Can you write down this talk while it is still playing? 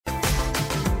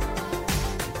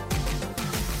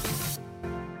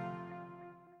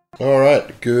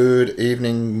Alright, good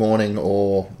evening, morning,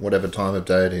 or whatever time of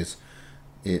day it is.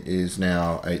 It is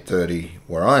now 8:30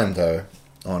 where I am, though,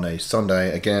 on a Sunday,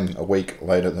 again, a week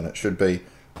later than it should be.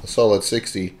 A solid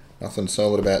 60, nothing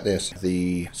solid about this.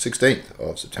 The 16th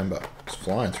of September, it's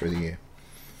flying through the year,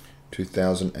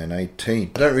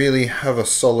 2018. I don't really have a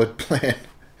solid plan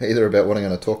either about what I'm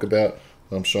going to talk about.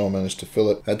 I'm sure I managed to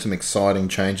fill it. Had some exciting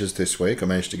changes this week. I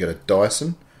managed to get a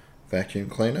Dyson vacuum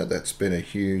cleaner. That's been a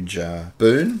huge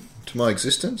boon to my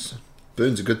existence.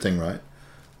 Boon's a good thing, right?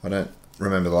 I don't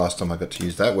remember the last time I got to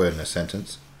use that word in a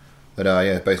sentence. But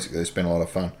yeah, basically it's been a lot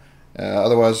of fun.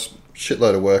 Otherwise,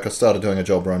 shitload of work. I started doing a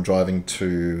job where I'm driving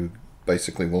to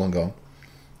basically Wollongong.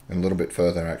 And a little bit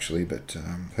further actually, but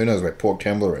who knows where Port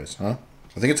Kembla is, huh?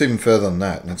 I think it's even further than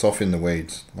that, and it's off in the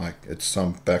weeds. Like, it's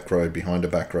some back road behind a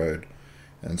back road.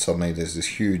 And suddenly there's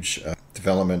this huge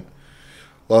development.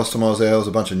 Last time I was there was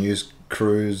a bunch of news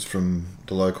crews from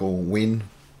the local WIN,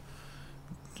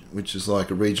 which is like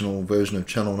a regional version of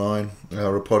Channel 9,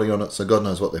 reporting on it, so God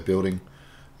knows what they're building.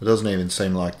 It doesn't even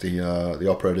seem like the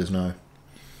operators know.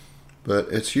 But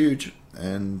it's huge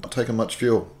and not taking much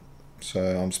fuel.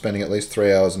 So I'm spending at least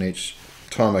 3 hours in each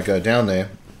time I go down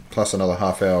there, plus another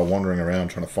half hour wandering around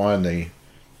trying to find the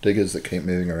diggers that keep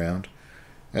moving around.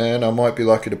 And I might be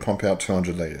lucky to pump out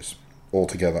 200 litres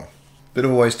altogether. Bit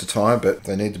of a waste of time, but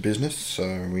they need the business,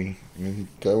 so we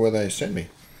go where they send me.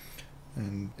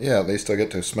 And yeah, at least I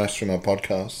get to smash through my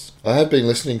podcasts. I had been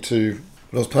listening to,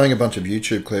 I was playing a bunch of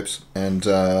YouTube clips, and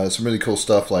some really cool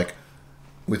stuff, like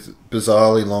with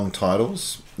bizarrely long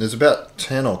titles. There's about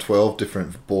 10 or 12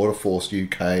 different Border Force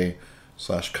UK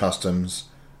 / customs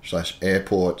 /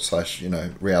 airport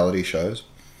 / reality shows.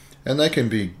 And they can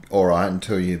be alright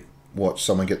until you watch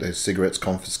someone get their cigarettes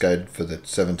confiscated for the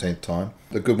 17th time.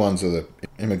 The good ones are the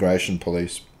immigration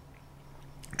police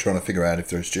trying to figure out if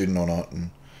they're a student or not,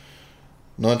 and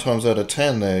 9 times out of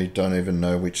 10 they don't even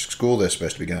know which school they're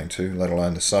supposed to be going to, let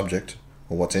alone the subject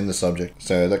or what's in the subject.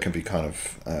 So that can be kind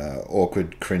of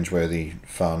awkward, cringeworthy,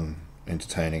 fun,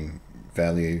 entertaining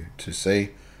value to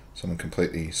see someone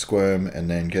completely squirm and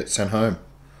then get sent home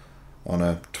on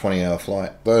a 20-hour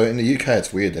flight. Though in the UK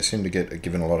it's weird, they seem to get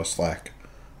given a lot of slack.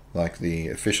 Like, the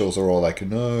officials are all like,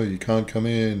 no, you can't come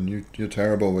in, you're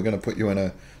terrible, we're going to put you in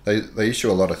a... They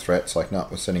issue a lot of threats, like, no,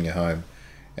 we're sending you home.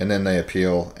 And then they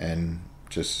appeal and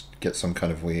just get some kind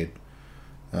of weird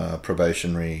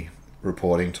probationary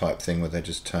reporting type thing where they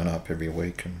just turn up every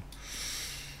week and,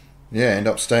 yeah, end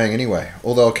up staying anyway.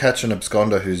 Or they'll catch an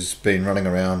absconder who's been running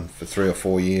around for 3 or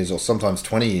 4 years, or sometimes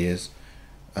 20 years,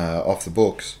 off the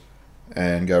books,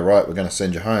 and go, right, we're going to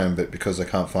send you home, but because they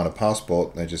can't find a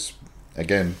passport, they just...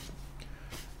 again,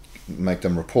 make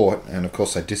them report, and of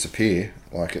course they disappear.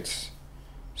 Like, it's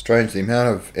strange the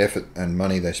amount of effort and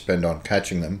money they spend on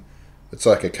catching them. It's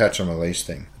like a catch and release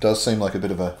thing. It does seem like a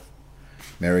bit of a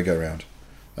merry-go-round.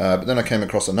 But then I came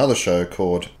across another show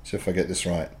called, see if I get this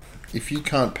right, If You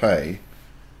Can't Pay,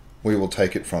 We Will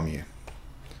Take It From You.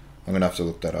 I'm going to have to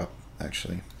look that up,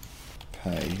 actually.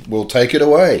 Pay. We'll take it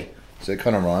away. So it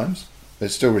kind of rhymes.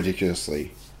 It's still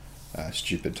ridiculously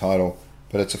stupid title.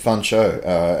 But it's a fun show,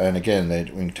 and again, they're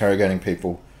interrogating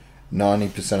people.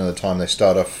 90% of the time they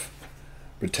start off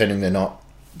pretending they're not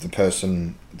the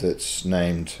person that's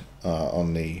named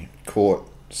on the court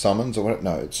summons, or what?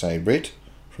 No, it's a writ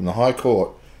from the High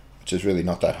Court, which is really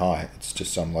not that high. It's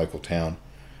just some local town.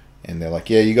 And they're like,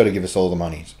 yeah, you got to give us all the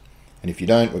monies. And if you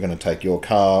don't, we're going to take your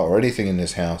car or anything in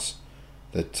this house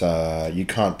that you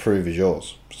can't prove is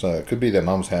yours. So it could be their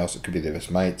mum's house, it could be their best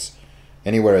mates,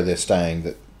 anywhere they're staying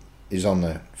that is on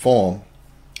the form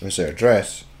as their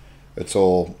address. It's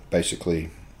all basically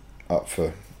up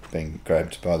for being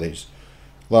grabbed by these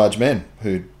large men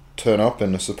who turn up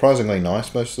and are surprisingly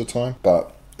nice most of the time,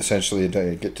 but essentially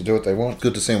they get to do what they want.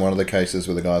 Good to see in one of the cases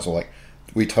where the guys are like,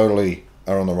 we totally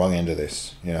are on the wrong end of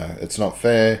this, it's not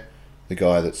fair, the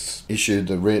guy that's issued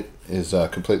the writ is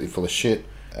completely full of shit.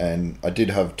 And I did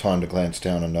have time to glance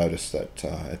down and notice that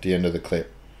at the end of the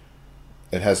clip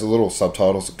it has the little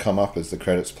subtitles that come up as the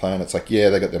credits play, and it's like, yeah,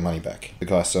 they got their money back. The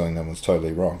guy suing them was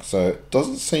totally wrong. So it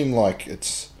doesn't seem like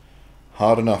it's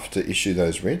hard enough to issue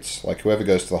those writs. Like, whoever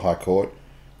goes to the High Court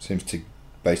seems to,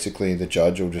 basically, the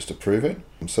judge will just approve it.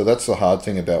 So that's the hard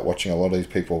thing about watching a lot of these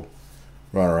people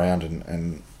run around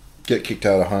and get kicked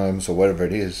out of homes or whatever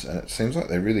it is, and it seems like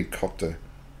they really copped an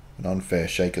unfair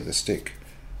shake of the stick.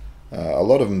 A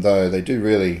lot of them, though, they do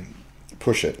really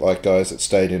push it, like guys that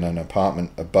stayed in an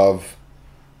apartment above,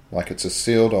 like it's a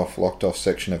sealed off, locked off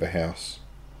section of a house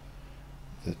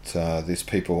that these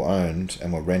people owned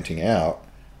and were renting out,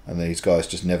 and these guys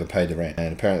just never paid the rent.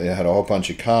 And apparently they had a whole bunch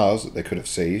of cars that they could have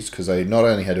seized, because they not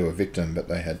only had to evict them, but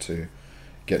they had to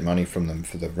get money from them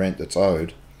for the rent that's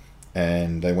owed,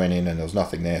 and they went in and there was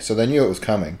nothing there. So they knew it was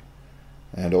coming,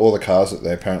 and all the cars that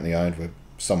they apparently owned were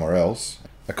somewhere else.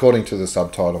 According to the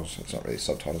subtitles, it's not really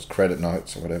subtitles, credit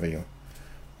notes or whatever you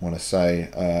want to say,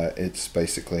 it's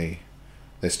basically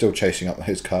they're still chasing up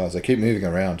those cars. They keep moving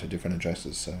around to different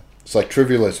addresses. So it's like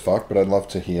trivial as fuck, but I'd love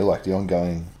to hear like the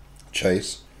ongoing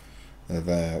chase of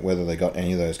whether they got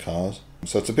any of those cars.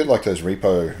 So it's a bit like those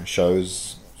repo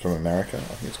shows from America.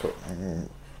 I think it's called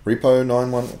Repo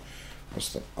 91.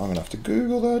 I'm going to have to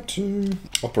Google that too.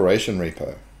 Operation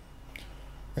Repo.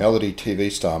 Reality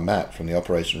TV star Matt from the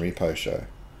Operation Repo show.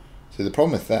 See, the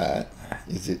problem with that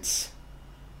is it's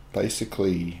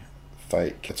basically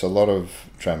fake. It's a lot of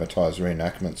dramatized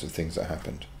reenactments of things that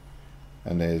happened.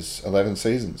 And there's 11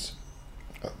 seasons.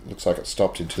 It looks like it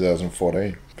stopped in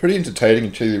 2014. Pretty entertaining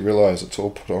until you realise it's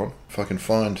all put on. If I can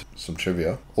find some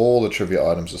trivia. All the trivia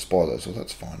items are spoilers. Well,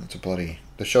 that's fine. It's a bloody...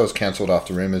 The show was cancelled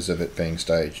after rumours of it being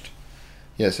staged.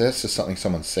 Yeah, so that's just something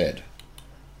someone said.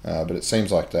 But it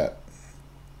seems like that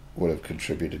would have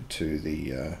contributed to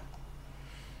the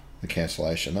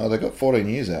cancellation. Oh, they got 14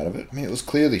 years out of it. I mean, it was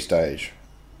clearly staged.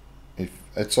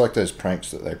 It's like those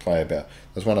pranks that they play about.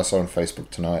 There's one I saw on Facebook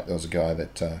tonight. There was a guy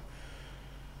that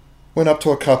went up to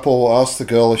a couple, asked the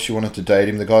girl if she wanted to date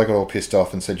him. The guy got all pissed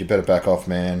off and said, "You better back off,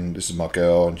 man. This is my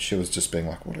girl." And she was just being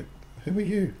like, who are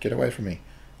you? Get away from me.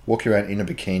 Walking around in a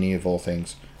bikini, of all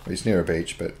things. Well, he's near a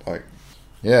beach, but like,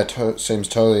 yeah, seems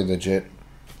totally legit.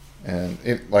 And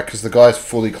because the guy's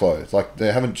fully clothed. Like,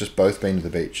 they haven't just both been to the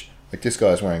beach. Like, this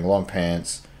guy's wearing long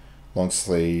pants, long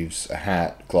sleeves, a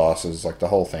hat, glasses, like the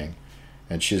whole thing.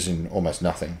 And she's in almost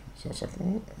nothing. So I was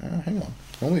like, hang on.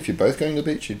 Normally if you're both going to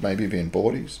the beach, you'd maybe be in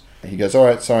boardies. He goes,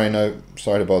 "Alright, sorry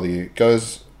to bother you."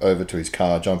 Goes over to his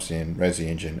car, jumps in, revs the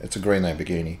engine. It's a green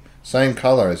Lamborghini. Same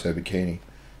colour as her bikini.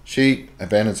 She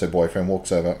abandons her boyfriend,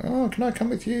 walks over, "Oh, can I come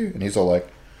with you?" And he's all like,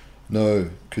 "No,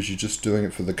 because you're just doing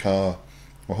it for the car."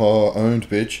 "Oh, owned,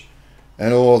 bitch."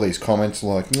 And all these comments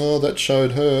are like, "Oh, that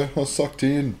showed her. I sucked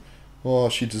in. Oh,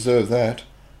 she deserved that."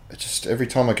 It's just, every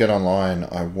time I get online,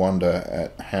 I wonder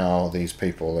at how these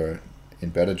people are in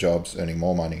better jobs, earning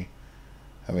more money,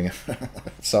 having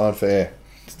it's so unfair.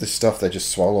 This stuff, they just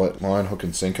swallow it, line, hook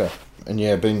and sinker. And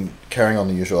yeah, been carrying on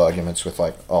the usual arguments with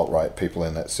like alt-right people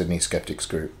in that Sydney Skeptics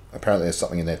group. Apparently there's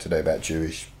something in there today about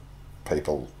Jewish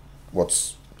people. How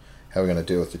are we going to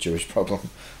deal with the Jewish problem?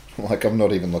 Like, I'm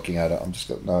not even looking at it. I'm just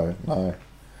like, no.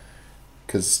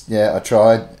 Because, yeah, I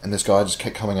tried, and this guy just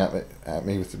kept coming at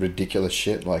me with ridiculous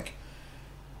shit. Like,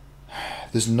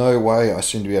 there's no way I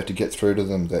seem to be able to get through to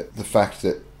them that the fact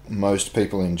that most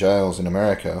people in jails in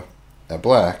America are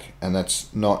black, and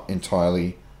that's not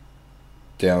entirely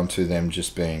down to them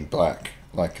just being black.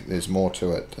 Like, there's more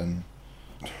to it than...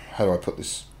 How do I put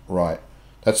this right?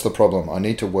 That's the problem. I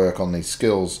need to work on these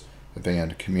skills of being able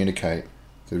to communicate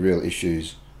the real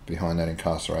issues behind that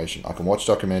incarceration. I can watch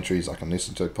documentaries, I can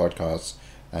listen to podcasts,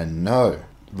 and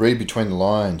read between the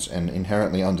lines and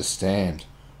inherently understand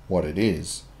what it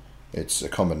is. It's a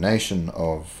combination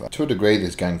of, to a degree,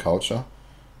 there's gang culture,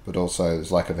 but also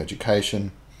there's lack of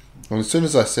education. And as soon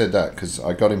as I said that, because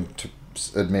I got him to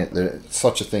admit that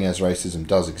such a thing as racism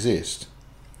does exist,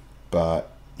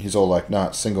 but he's all like, "No,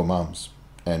 it's single mums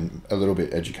and a little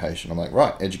bit education." I'm like,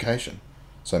 right, education.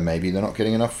 So maybe they're not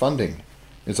getting enough funding.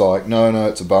 It's all like, no,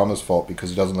 it's Obama's fault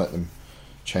because he doesn't let them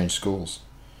change schools.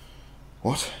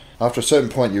 What? After a certain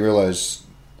point, you realise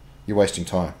you're wasting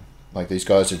time. Like, these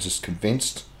guys are just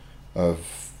convinced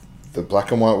of the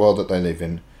black and white world that they live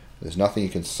in. There's nothing you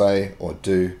can say or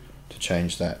do to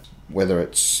change that. Whether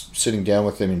it's sitting down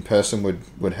with them in person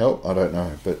would help, I don't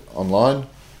know. But online,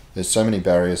 there's so many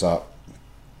barriers up.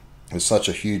 There's such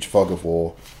a huge fog of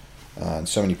war and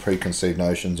so many preconceived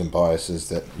notions and biases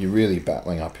that you're really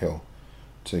battling uphill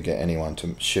to get anyone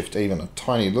to shift even a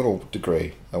tiny little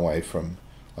degree away from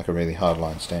like a really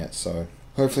hardline stance. So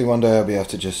hopefully one day I'll be able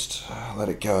to just let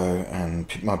it go and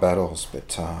pick my battles.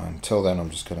 But until then, I'm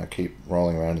just going to keep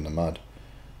rolling around in the mud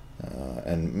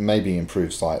and maybe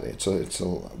improve slightly. It's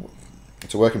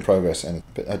a work in progress,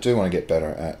 but I do want to get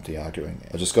better at the arguing.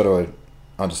 I just got to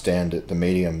understand that the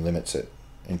medium limits it.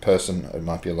 In person, it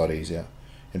might be a lot easier.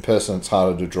 In person, it's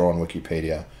harder to draw on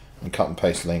Wikipedia and cut and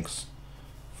paste links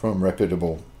from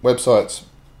reputable websites.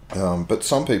 But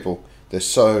some people, they're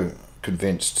so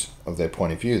convinced of their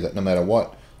point of view that no matter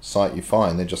what site you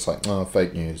find, they're just like, "Oh,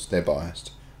 fake news, they're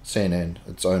biased. CNN,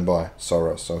 it's owned by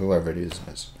Soros," or whoever it is.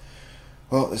 And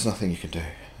well, there's nothing you can do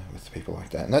with people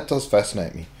like that. And that does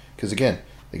fascinate me. Because again,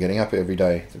 they're getting up every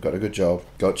day, they've got a good job,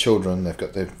 got children,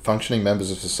 they're functioning members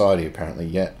of society apparently,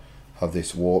 yet have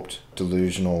this warped,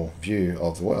 delusional view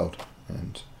of the world.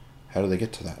 And how do they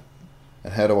get to that?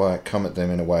 And how do I come at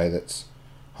them in a way that's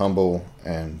humble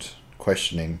and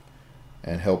questioning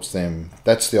and helps them?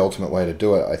 That's the ultimate way to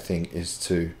do it, I think, is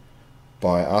to,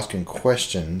 by asking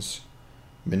questions,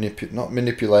 not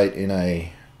manipulate in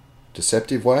a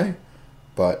deceptive way,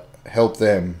 but help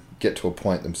them get to a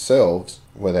point themselves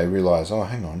where they realize, oh,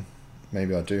 hang on,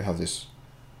 maybe I do have this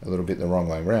a little bit the wrong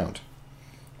way around,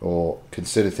 or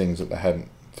consider things that they hadn't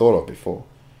thought of before,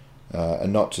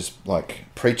 and not just like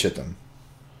preach at them,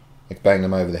 like bang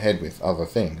them over the head with other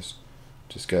things.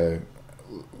 Just go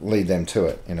lead them to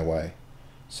it in a way.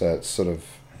 So it's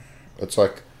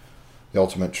like the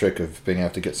ultimate trick of being able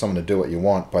to get someone to do what you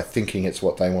want by thinking it's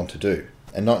what they want to do,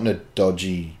 and not in a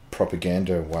dodgy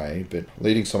propaganda way, but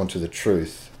leading someone to the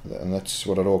truth. And that's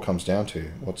what it all comes down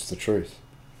to. What's the truth?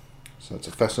 So it's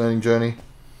a fascinating journey,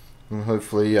 and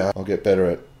hopefully I'll get better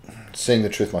at seeing the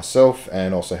truth myself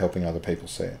and also helping other people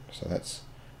see it. So that's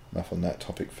enough on that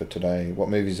topic for today. What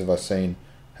movies have I seen?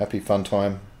 Happy Fun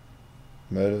Time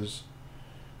Murders?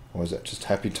 Or is it just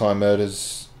Happy Time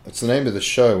Murders? It's the name of the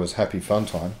show, was Happy Fun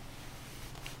Time.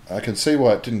 I can see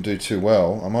why it didn't do too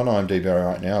well. I'm on IMDb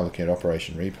right now looking at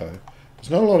Operation Repo.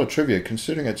 There's not a lot of trivia,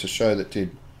 considering it's a show that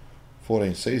did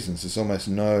 14 seasons. There's almost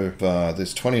no...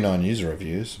 there's 29 user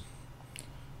reviews.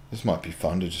 This might be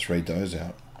fun to just read those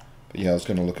out. But yeah, I was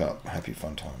going to look up Happy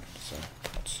Fun Time. So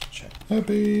let's check.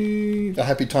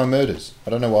 Happy Time Murders. I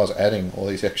don't know why I was adding all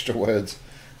these extra words.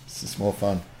 It's just more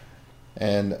fun.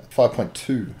 And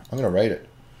 5.2. I'm going to rate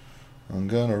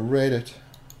it.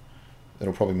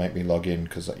 It'll probably make me log in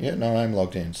because, I'm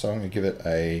logged in. So I'm going to give it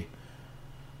a...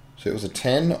 So it was a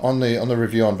 10 on the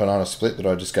review on Banana Split that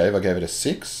I just gave. I gave it a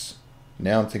 6.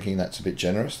 Now I'm thinking that's a bit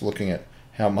generous, looking at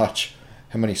how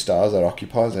many stars that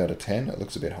occupies out of 10. It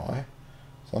looks a bit high.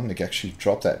 So I'm going to actually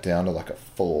drop that down to like a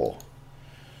 4.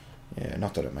 Yeah,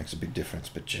 not that it makes a big difference,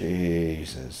 but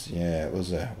Jesus. Yeah, it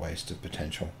was a waste of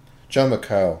potential. Joe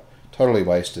McHale, totally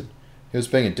wasted. He was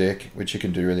being a dick, which he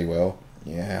can do really well.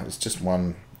 Yeah, it was just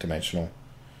one-dimensional.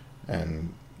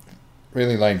 And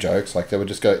really lame jokes. Like, they would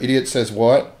just go, idiot says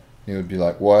what? He would be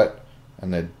like, what?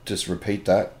 And they'd just repeat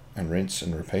that and rinse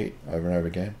and repeat over and over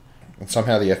again. And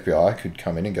somehow the FBI could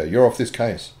come in and go, you're off this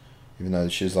case. Even though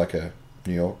she's like a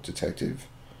New York detective.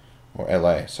 Or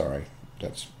LA, sorry.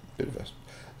 That's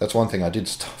one thing I did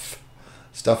stuff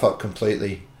up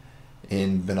completely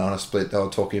in Banana Split. They were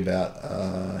talking about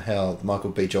how Michael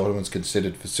B. Jordan was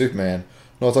considered for Superman.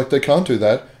 And I was like, they can't do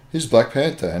that. He's Black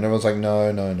Panther. And everyone's like, no.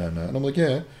 And I'm like,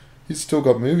 yeah, he's still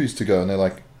got movies to go. And they're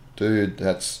like, dude,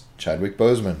 that's Chadwick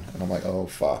Boseman. And I'm like, oh,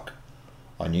 fuck.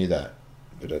 I knew that.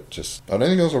 But I don't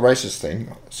think it was a racist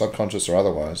thing, subconscious or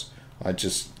otherwise. I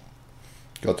just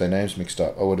got their names mixed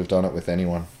up. I would have done it with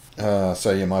anyone.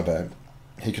 So yeah, my bad.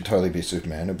 He could totally be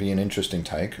Superman. It'd be an interesting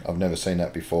take. I've never seen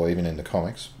that before, even in the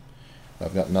comics.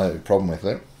 I've got no problem with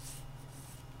it.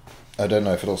 I don't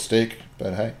know if it'll stick,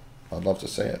 but hey, I'd love to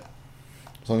see it.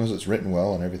 As long as it's written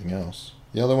well and everything else.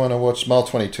 The other one I watched, Mile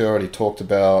 22, I already talked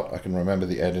about. I can remember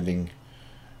the editing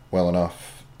well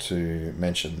enough to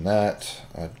mention that.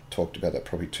 I talked about that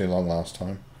probably too long last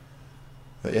time.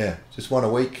 But yeah, just one a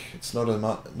week. It's not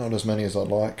as many as I'd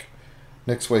like.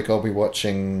 Next week I'll be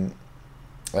watching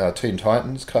Teen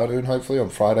Titans cartoon, hopefully, on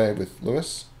Friday with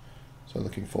Lewis. So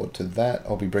looking forward to that.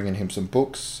 I'll be bringing him some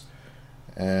books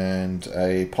and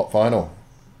a pop vinyl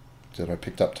that I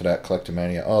picked up today at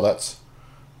Collectomania. Oh, that's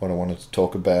what I wanted to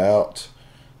talk about.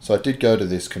 So I did go to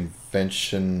this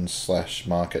convention /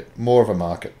 market, more of a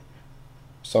market.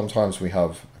 Sometimes we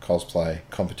have a cosplay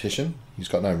competition. He's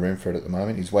got no room for it at the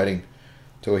moment. He's waiting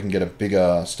till we can get a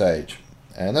bigger stage.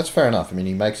 And that's fair enough. I mean,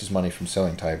 he makes his money from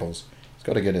selling tables. He's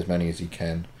got to get as many as he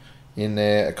can in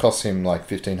there. It costs him like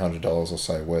 $1,500 or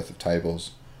so worth of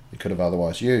tables he could have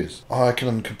otherwise used. I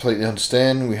can completely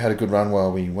understand. We had a good run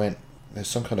while we went. There's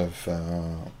some kind of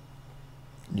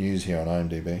news here on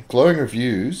IMDb. Glowing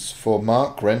reviews for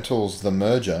Mark Rental's The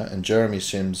Merger and Jeremy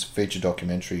Sims' feature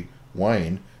documentary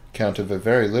Wayne counted for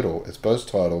very little, as both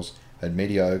titles had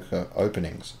mediocre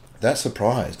openings. That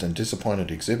surprised and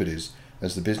disappointed exhibitors,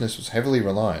 as the business was heavily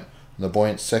reliant on the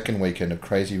buoyant second weekend of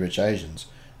Crazy Rich Asians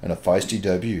and a feisty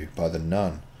debut by The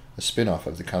Nun, a spin-off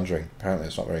of The Conjuring. Apparently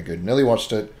it's not very good. Nelly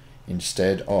watched it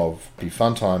instead of Be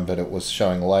Fun Time, but it was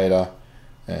showing later,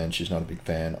 and she's not a big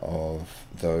fan of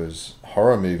those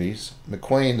horror movies.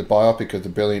 McQueen, the biopic of the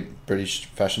brilliant British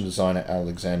fashion designer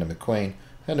Alexander McQueen,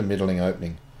 had a middling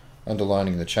opening,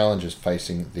 underlining the challenges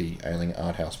facing the ailing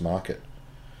art house market.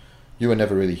 You Were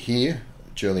Never Really Here,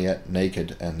 Juliet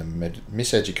Naked, and the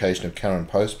Miseducation of Karen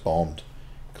Post bombed.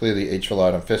 Clearly each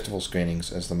relied on festival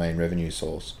screenings as the main revenue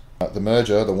source. The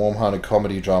Merger, the warm-hearted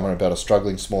comedy drama about a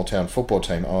struggling small-town football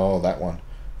team, oh, that one,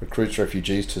 recruits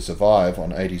refugees to survive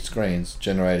on 80 screens,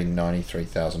 generating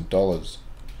 $93,000.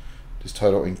 This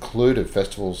total included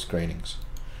festival screenings.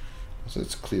 So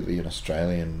it's clearly an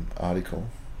Australian article.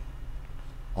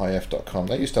 IF.com.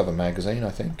 They used to have a magazine, I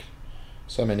think.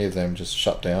 So many of them just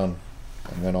shut down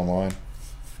and went online.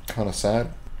 Kind of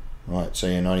sad. Right, so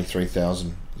yeah,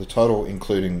 93,000. The total,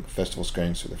 including festival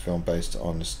screenings for the film based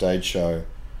on the stage show,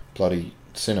 bloody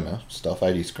cinema stuff,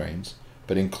 80 screens.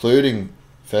 But including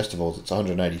festivals, it's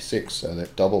 186, so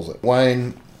that doubles it.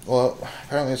 Wayne, well,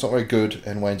 apparently it's not very good,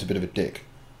 and Wayne's a bit of a dick.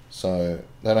 So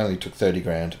that only took 30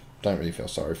 grand. Don't really feel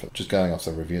sorry for it. Just going off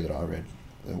the review that I read.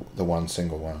 The one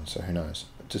single one, so who knows.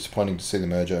 Disappointing to see the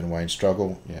merger and Wayne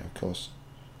struggle. Yeah, of course.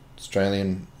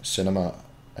 Australian cinema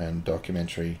and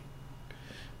documentary,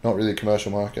 not really a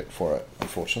commercial market for it,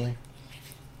 unfortunately.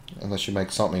 Unless you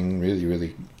make something really,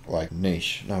 really like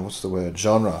niche. No, what's the word?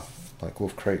 Genre. Like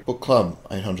Wolf Creek. Book Club,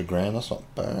 800 grand. That's not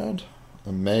bad.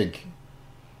 And Meg,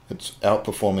 it's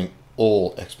outperforming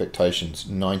all expectations.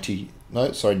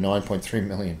 9.3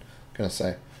 million. I'm going to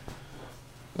say.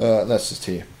 That's just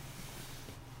here.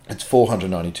 It's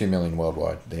 492 million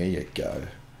worldwide. There you go.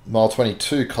 Mile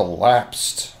 22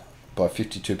 collapsed by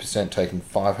 52%, taking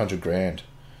 500 grand.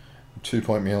 2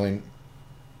 million.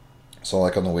 So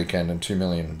like on the weekend, and 2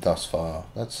 million thus far.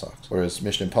 That sucks. Whereas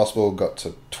Mission Impossible got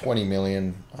to 20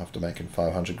 million after making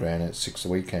 500 grand at 6 a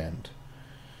weekend.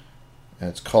 And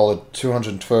it's collared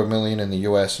 212 million in the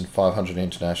US and 500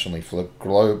 internationally for a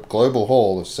global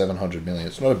haul of 700 million.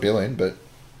 It's not a billion, but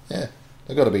yeah,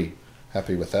 they've got to be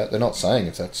happy with that. They're not saying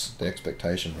if that's the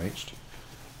expectation reached.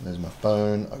 There's my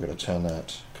phone. I've got to turn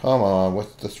that. Come on,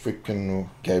 with the freaking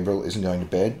Gabriel isn't going to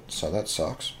bed, so that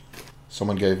sucks.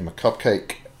 Someone gave him a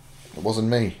cupcake. It wasn't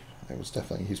me. It was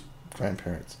definitely his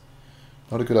grandparents.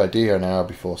 Not a good idea an hour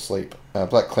before sleep.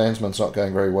 Black Klansman's not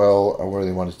going very well. I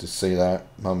really wanted to see that.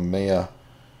 Mamma Mia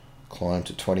climbed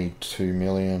to 22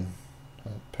 million.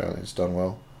 Apparently it's done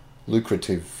well.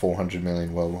 Lucrative 400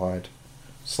 million worldwide.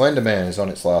 Slender Man is on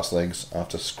its last legs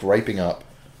after scraping up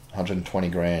 120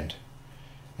 grand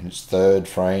in its third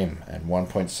frame and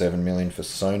 1.7 million for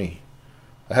Sony.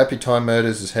 A Happy Time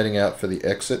Murders is heading out for the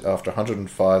exit after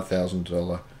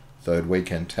 $105,000 third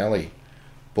weekend tally.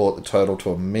 Brought the total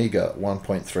to a meager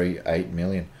 1.38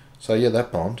 million. So yeah,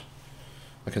 that bombed.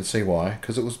 I can see why,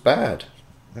 because it was bad.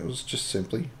 It was just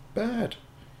simply bad.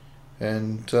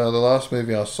 And the last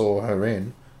movie I saw her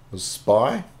in was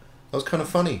Spy. That was kind of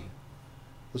funny.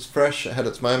 It was fresh, it had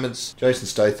its moments. Jason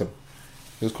Statham,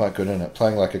 he was quite good in it,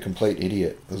 playing like a complete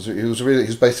idiot. He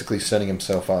was basically setting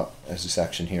himself up as this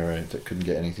action hero that couldn't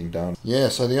get anything done. Yeah,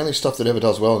 so the only stuff that ever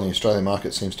does well in the Australian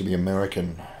market seems to be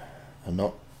American, and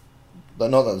not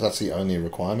that that's the only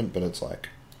requirement, but it's like,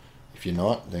 if you're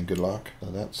not, then good luck. So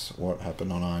that's what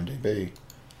happened on IMDb.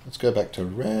 Let's go back to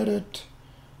Reddit.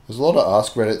 There's a lot of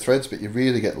Ask Reddit threads, but you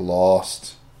really get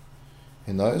lost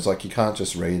in those. Like, you can't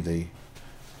just read the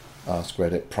Ask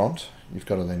Reddit prompt. You've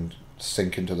got to then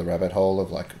sink into the rabbit hole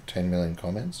of like 10 million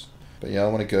comments. But yeah, I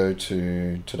want to go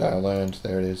to Today I Learned.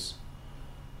 There it is.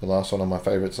 The last one on my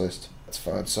favourites list. Let's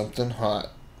find something hot.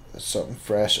 Something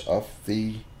fresh off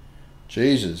the...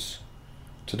 Jesus.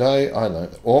 Today I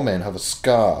learned that all men have a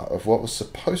scar of what was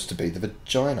supposed to be the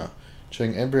vagina.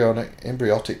 During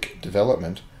embryotic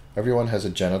development, everyone has a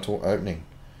genital opening.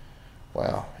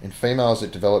 Wow. In females,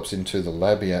 it develops into the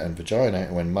labia and vagina,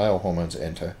 and when male hormones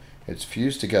enter, it's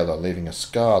fused together, leaving a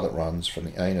scar that runs from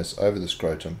the anus over the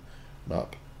scrotum and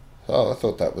up. Oh, I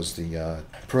thought that was the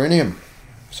perineum.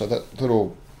 So that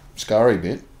little scarry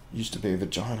bit used to be a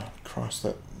vagina. Christ,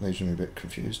 that leaves me a bit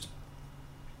confused.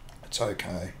 It's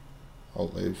okay. I'll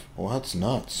live. Well, that's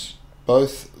nuts.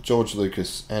 Both George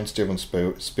Lucas and Steven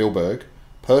Spielberg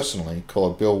personally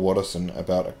called Bill Watterson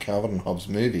about a Calvin and Hobbes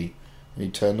movie, and he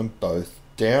turned them both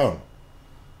down.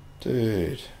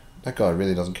 Dude, that guy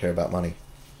really doesn't care about money.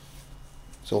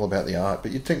 It's all about the art.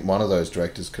 But you'd think one of those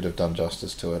directors could have done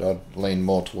justice to it. I'd lean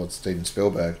more towards Steven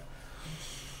Spielberg.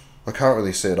 I can't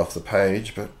really see it off the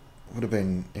page, but it would have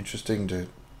been interesting to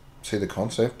see the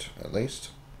concept, at least.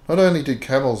 Not only did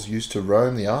camels used to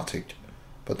roam the Arctic,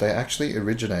 but they actually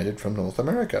originated from North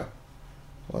America.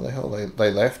 Why the hell?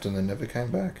 They left and then never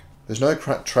came back. There's no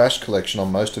trash collection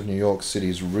on most of New York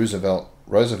City's Roosevelt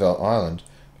Island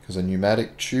because a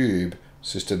pneumatic tube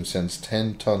system sends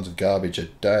 10 tons of garbage a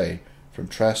day from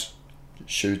trash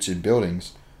chutes in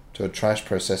buildings to a trash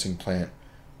processing plant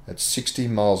at 60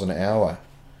 miles an hour.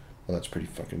 Well, that's pretty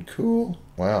fucking cool.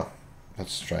 Wow,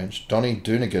 that's strange. Donnie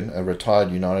Donegan, a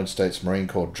retired United States Marine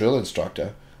Corps drill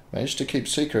instructor, managed to keep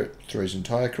secret through his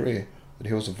entire career that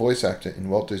he was a voice actor in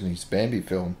Walt Disney's Bambi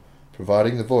film,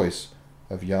 providing the voice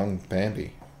of young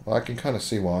Bambi. Well, I can kind of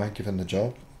see why, given the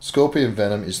job. Scorpion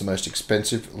venom is the most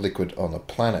expensive liquid on the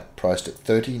planet, priced at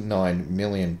 $39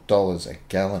 million a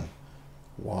gallon.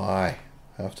 Why?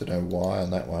 I have to know why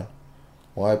on that one.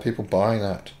 Why are people buying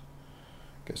that?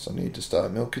 Guess I need to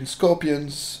start milking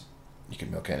scorpions. You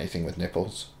can milk anything with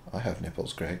nipples. I have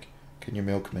nipples, Greg. Can you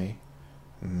milk me?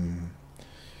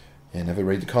 Yeah, never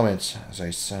read the comments, as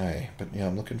they say. But yeah,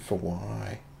 I'm looking for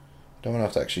why. I don't want to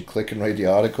have to actually click and read the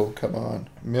article. Come on.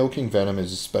 Milking venom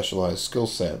is a specialised skill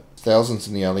set. Thousands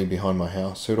in the alley behind my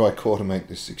house. Who do I call to make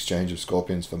this exchange of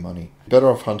scorpions for money? Better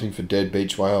off hunting for dead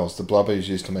beach whales. The blubber is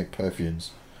used to make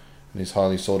perfumes and is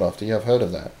highly sought after. Yeah, I've heard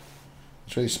of that.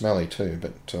 It's really smelly too,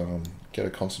 but get a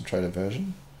concentrated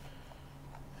version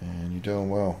and you're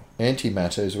doing well.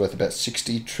 Antimatter is worth about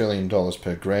 $60 trillion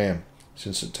per gram,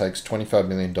 since it takes $25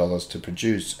 million to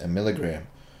produce a milligram.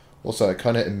 Also, it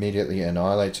kind of immediately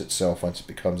annihilates itself once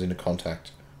it comes into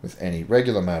contact with any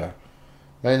regular matter.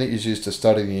 Mainly is used to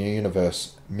study the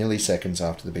universe milliseconds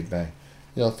after the Big Bang.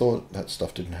 Yeah, I thought that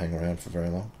stuff didn't hang around for very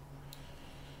long.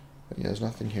 But yeah, there's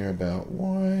nothing here about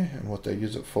why and what they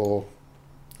use it for,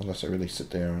 unless I really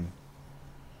sit there and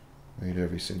read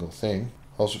every single thing.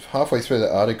 I was halfway through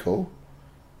the article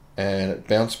and it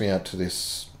bounced me out to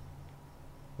this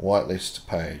whitelist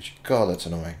page. God, that's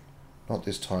annoying. Not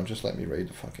this time, just let me read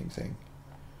the fucking thing.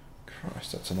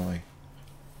 Christ, that's annoying.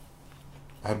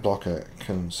 Ad blocker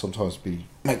can sometimes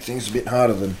make things a bit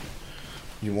harder than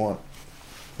you want.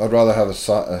 I'd rather have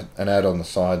an ad on the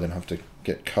side than have to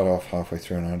get cut off halfway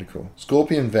through an article.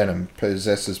 Scorpion venom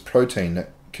possesses protein that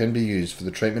can be used for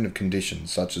the treatment of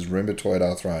conditions such as rheumatoid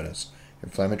arthritis,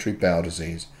 inflammatory bowel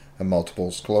disease, and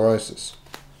multiple sclerosis.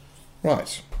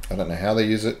 Right. I don't know how they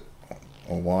use it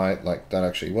or why that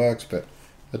actually works, but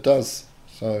it does.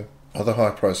 So, other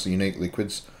high-priced unique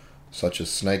liquids such as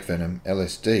snake venom,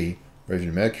 LSD, or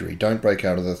even mercury don't break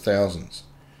out of the thousands.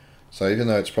 So even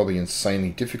though it's probably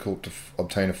insanely difficult to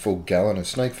obtain a full gallon of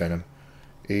snake venom,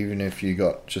 even if you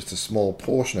got just a small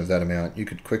portion of that amount, you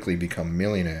could quickly become a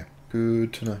millionaire.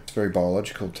 Good to know. It's very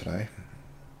biological today.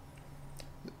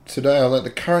 Today I learnt the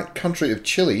current country of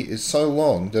Chile is so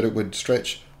long that it would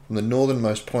stretch from the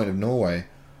northernmost point of Norway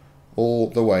all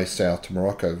the way south to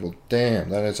Morocco. Well, damn,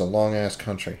 that is a long-ass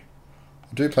country.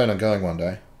 I do plan on going one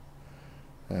day.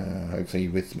 Hopefully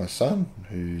with my son,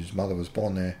 whose mother was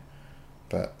born there.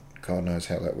 But God knows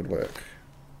how that would work.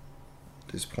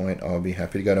 At this point, I'll be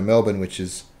happy to go to Melbourne, which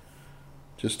is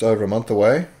just over a month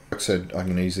away. I said I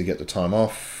can easily get the time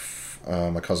off.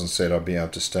 My cousin said I'd be able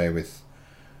to stay with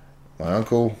my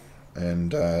uncle,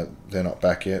 and they're not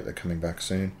back yet. They're coming back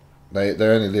soon. They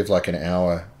only live like an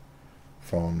hour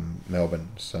from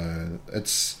Melbourne, so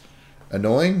it's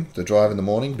annoying, the drive in the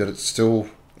morning, but it's still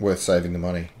worth saving the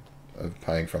money of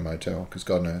paying for a motel, because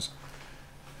God knows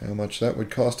how much that would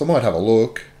cost. I might have a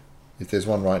look if there's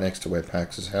one right next to where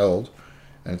PAX is held,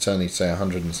 and it's only say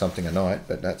 100 and something a night,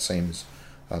 but that seems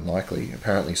unlikely.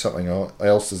 Apparently something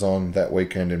else is on that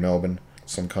weekend in Melbourne,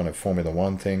 some kind of Formula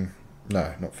One thing.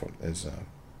 No, not for, there's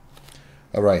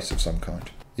a race of some kind.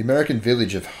 The American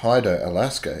village of Hyder,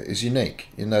 Alaska is unique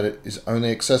in that it is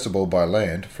only accessible by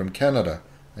land from Canada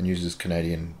and uses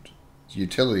Canadian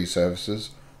utility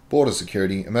services, border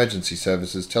security, emergency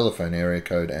services, telephone area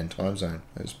code, and time zone.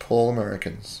 Those poor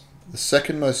Americans. The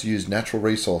second most used natural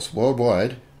resource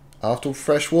worldwide, after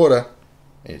fresh water,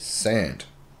 is sand.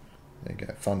 There you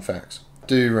go, fun facts. I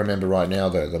do remember right now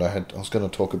though that I was going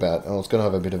to talk about, I was going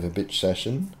to have a bit of a bitch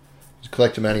session.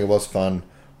 Collectomania was fun.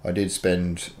 I did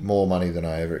spend more money than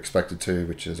I ever expected to,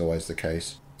 which is always the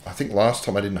case. I think last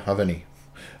time I didn't have any.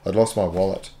 I'd lost my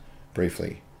wallet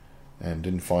briefly and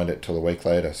didn't find it till a week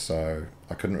later, so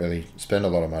I couldn't really spend a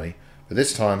lot of money. But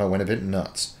this time I went a bit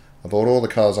nuts. I bought all the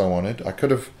cars I wanted. I could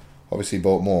have obviously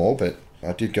bought more, but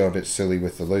I did go a bit silly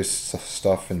with the loose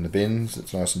stuff in the bins.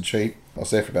 It's nice and cheap. I was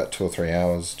there for about 2 or 3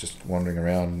 hours just wandering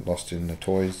around, lost in the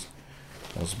toys.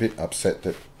 I was a bit upset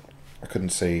that I couldn't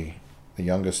see the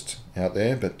youngest out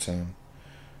there, but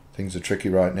things are tricky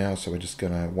right now, so we're just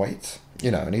going to wait.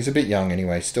 And he's a bit young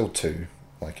anyway, still 2.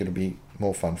 It'll be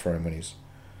more fun for him when he's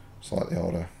slightly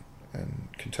older and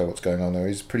can tell what's going on there.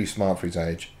 He's pretty smart for his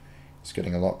age. He's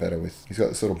getting a lot better he's got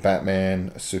this little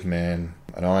Batman, a Superman,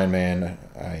 an Iron Man,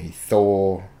 a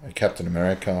Thor, a Captain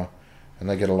America, and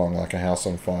they get along like a house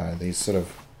on fire. These sort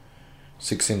of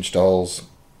 6-inch dolls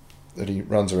that he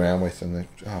runs around with, and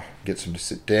gets them to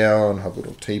sit down, have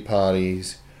little tea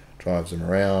parties, drives them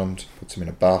around, puts them in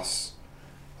a bus,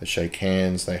 they shake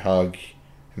hands, they hug, he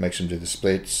makes them do the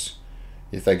splits.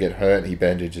 If they get hurt, he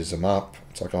bandages them up.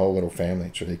 It's like a whole little family.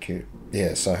 It's really cute.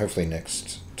 Yeah, so hopefully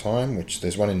next time, which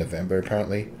there's one in November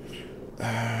apparently.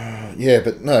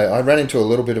 But no, I ran into a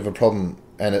little bit of a problem,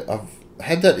 and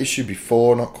had that issue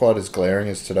before, not quite as glaring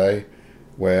as today,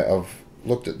 where I've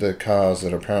looked at the cars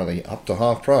that are apparently up to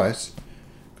half price.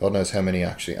 God knows how many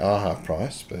actually are half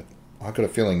price, but I've got a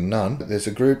feeling none. There's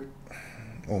a group,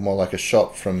 or more like a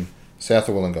shop from south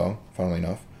of Wollongong, funnily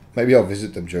enough. Maybe I'll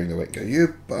visit them during the week and go,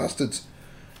 you bastards.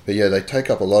 But yeah, they take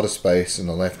up a lot of space on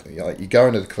the left. You go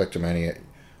into the Collectomania,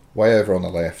 way over on the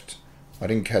left. I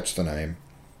didn't catch the name.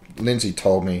 Lindsay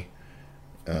told me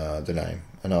the name,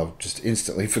 and I've just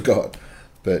instantly forgot.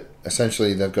 But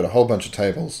essentially, they've got a whole bunch of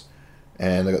tables,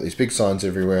 and they've got these big signs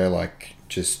everywhere, like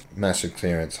just massive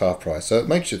clearance, half price. So it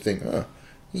makes you think, oh,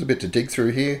 there's a bit to dig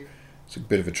through here. It's a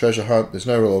bit of a treasure hunt. There's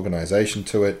no real organisation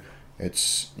to it.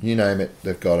 It's, you name it,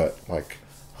 they've got it. Like,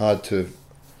 hard to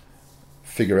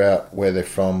figure out where they're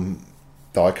from.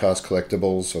 Die-cast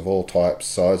collectibles of all types,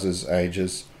 sizes,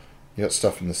 ages. You got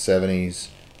stuff from the 70s.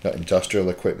 You got industrial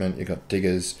equipment. You got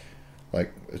diggers.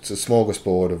 Like, it's a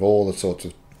smorgasbord of all the sorts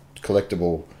of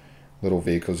collectible little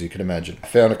vehicles you can imagine. I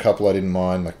found a couple I didn't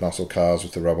mind, like muscle cars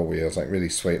with the rubber wheels, like really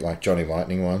sweet, like Johnny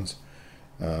Lightning ones.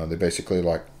 They're basically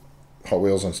like Hot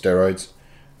Wheels on steroids.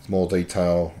 With more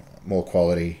detail, more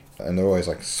quality, and they're always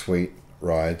like sweet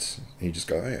rides. You just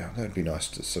go, oh yeah, that'd be nice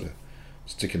to sort of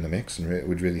stick in the mix, and it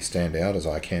would really stand out as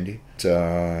eye candy. But,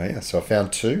 yeah, so I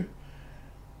found two.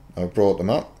 I brought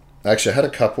them up. Actually, I had a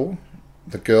couple.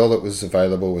 The girl that was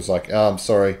available was like, oh, I'm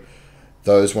sorry,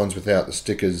 those ones without the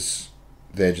stickers,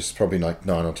 they're just probably like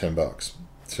 $9 or $10.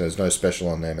 So there's no special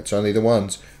on them. It's only the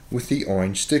ones with the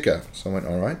orange sticker. So I went,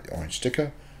 all right, the orange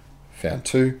sticker. Found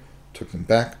two, took them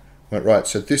back. Went, right,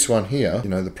 so this one here, you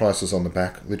know, the price is on the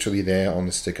back, literally there on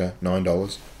the sticker,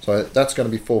 $9. So that's going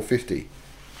to be $4.50.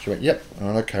 She went, yep. I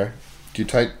went, okay. Do you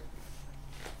take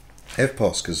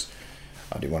EFTPOS? Because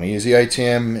I didn't want to use the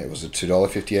ATM. It was a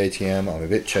 $2.50 ATM. I'm a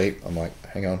bit cheap. I'm like,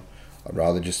 hang on. I'd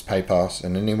rather just PayPass.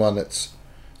 And anyone that's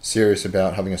serious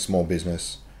about having a small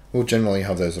business will generally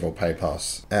have those little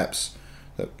PayPass apps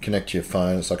that connect to your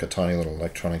phone. It's like a tiny little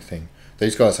electronic thing.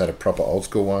 These guys had a proper old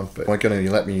school one, but weren't going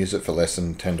to let me use it for less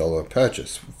than $10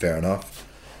 purchase. Fair enough.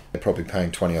 They're probably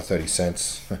paying 20 or 30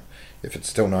 cents if it's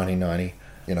still $19.90.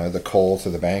 You know, the call to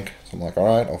the bank. So I'm like, all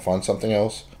right, I'll find something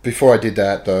else. Before I did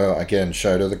that, though, again,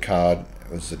 showed her the card.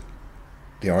 It was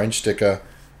the orange sticker.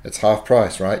 It's half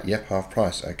price, right? Yep, half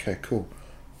price. Okay, cool.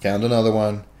 Found another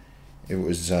one. It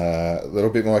was a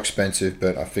little bit more expensive,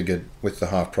 but I figured with the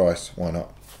half price, why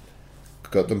not?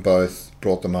 Got them both,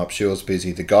 brought them up. She was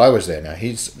busy. The guy was there. Now,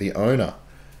 he's the owner.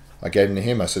 I gave them to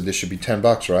him. I said, this should be $10,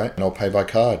 right? And I'll pay by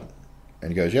card.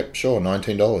 And he goes, yep, sure,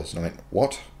 $19. And I went,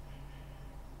 what?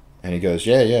 And he goes,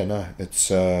 yeah, no, it's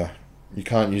you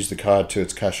can't use the card too,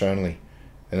 it's cash only.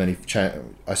 And then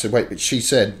I said, wait, but she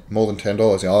said more than $10.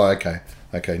 Oh, okay,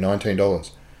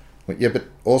 $19. Went, yeah, but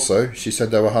also she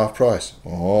said they were half price.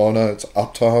 Oh no, it's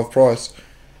up to half price.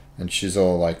 And she's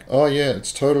all like, oh yeah,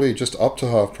 it's totally just up to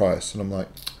half price. And I'm like,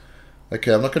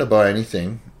 okay, I'm not going to buy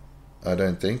anything, I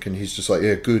don't think. And he's just like,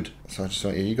 yeah, good. So I just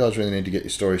went, yeah, you guys really need to get your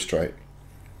story straight.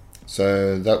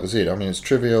 So that was it. I mean, it's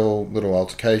trivial little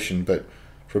altercation, but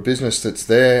for a business that's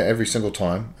there every single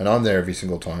time, and I'm there every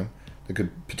single time, they could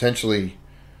potentially,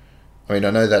 I mean, I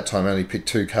know that time I only picked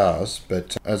 2 cars,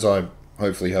 but as I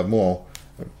hopefully have more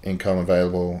income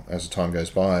available as the time goes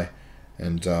by,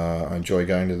 and I enjoy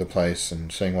going to the place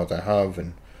and seeing what they have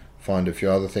and find a few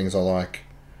other things I like.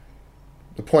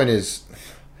 The point is,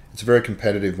 it's a very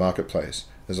competitive marketplace.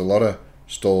 There's a lot of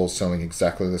stalls selling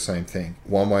exactly the same thing.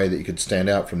 One way that you could stand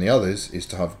out from the others is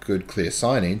to have good, clear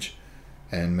signage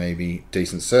and maybe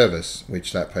decent service,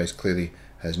 which that place clearly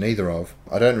has neither of.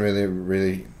 I don't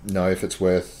really know if it's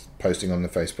worth posting on the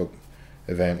Facebook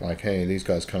event, like, hey, these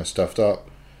guys kind of stuffed up.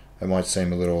 It might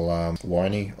seem a little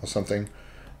whiny or something,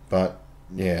 but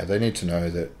yeah, they need to know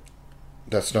that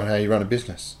that's not how you run a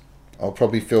business. I'll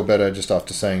probably feel better just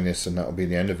after saying this, and that'll be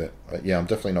the end of it. But yeah, I'm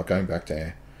definitely not going back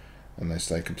there unless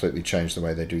they completely change the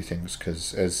way they do things,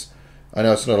 because as I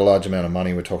know it's not a large amount of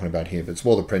money we're talking about here, but it's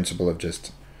more the principle of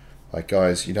just, like,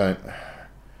 guys, you don't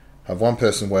have one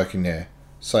person working there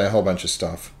say a whole bunch of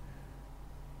stuff,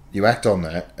 you act on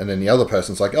that, and then the other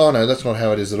person's like, oh no, that's not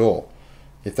how it is at all.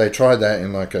 If they tried that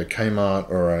in like a Kmart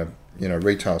or a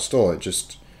retail store,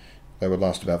 they would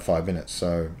last about 5 minutes.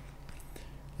 So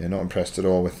yeah, not impressed at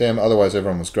all with them. Otherwise,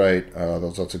 everyone was great. There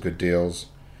was lots of good deals.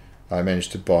 I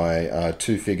managed to buy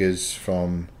 2 figures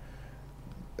from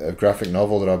a graphic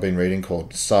novel that I've been reading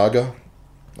called Saga.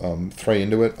 3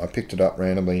 into it. I picked it up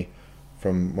randomly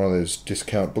from one of those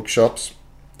discount bookshops.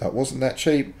 That wasn't that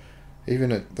cheap.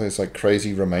 Even at those like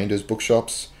crazy Remainders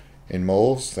bookshops in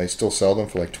malls, they still sell them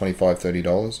for like $25,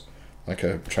 $30, like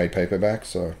a trade paperback.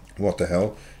 So what the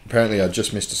hell? Apparently I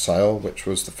just missed a sale, which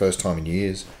was the first time in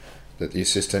years that the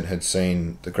assistant had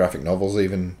seen the graphic novels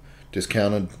even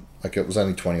discounted. Like it was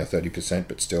only 20 or 30%,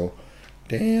 but still,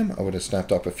 damn, I would have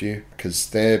snapped up a few. Because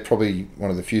they're probably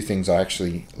one of the few things I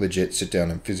actually legit sit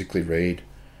down and physically read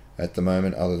at the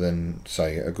moment, other than,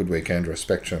 say, a Good Weekend or a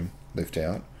Spectrum lift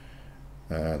out.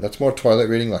 That's more toilet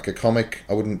reading. Like a comic,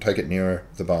 I wouldn't take it near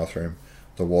the bathroom,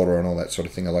 the water and all that sort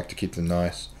of thing. I like to keep them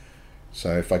nice.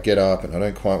 So if I get up and I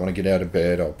don't quite want to get out of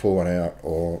bed, I'll pull one out,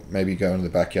 or maybe go into the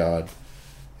backyard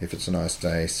if it's a nice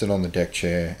day, sit on the deck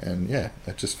chair, and yeah,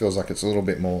 it just feels like it's a little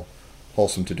bit more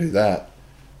wholesome to do that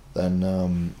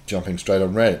than jumping straight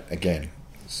on Reddit again.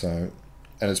 So,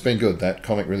 and it's been good. That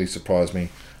comic really surprised me.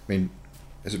 I mean,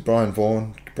 is it Brian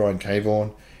K.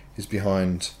 Vaughan is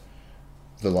behind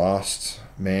The Last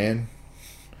Man?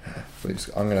 Please,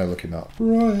 I'm going to look him up.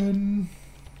 Brian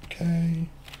K.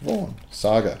 Vaughan.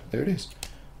 Saga. There it is.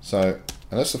 So,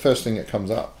 and that's the first thing that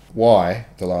comes up. Why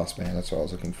The Last Man? That's what I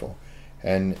was looking for.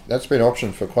 And that's been an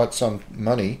option for quite some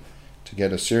money to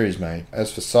get a series made.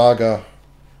 As for Saga,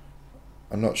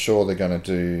 I'm not sure they're going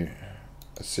to do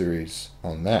a series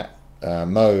on that.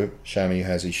 Mo Shami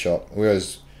has his shot. We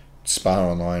always spar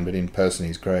online, but in person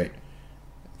he's great.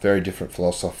 Very different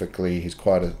philosophically. He's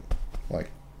quite a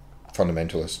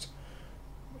fundamentalist.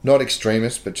 Not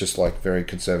extremist, but just like very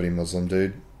conservative Muslim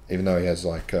dude. Even though he has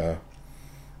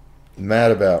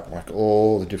mad about like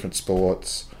all the different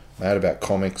sports, mad about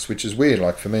comics, which is weird.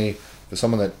 Like for me, for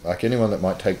someone that, like anyone that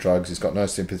might take drugs, he's got no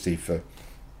sympathy for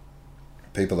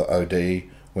people that OD,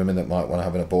 women that might want to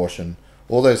have an abortion,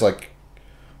 all those like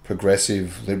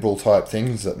progressive liberal type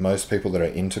things that most people that are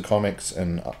into comics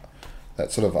and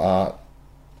that sort of art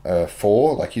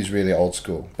for. Like he's really old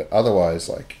school, but otherwise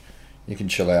like you can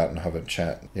chill out and have a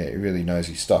chat. Yeah, he really knows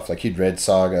his stuff. Like he'd read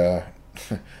Saga.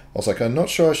 I was like, I'm not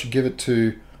sure I should give it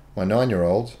to my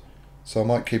 9-year-old, so I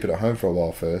might keep it at home for a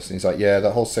while first. And he's like, yeah,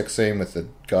 that whole sex scene with the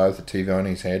guy with the TV on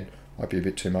his head might be a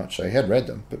bit too much. So he had read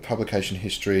them. But publication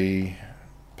history,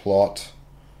 plot,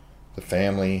 the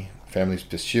family's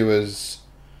pursuers,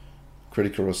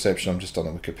 critical reception. I'm just on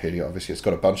the Wikipedia. Obviously, it's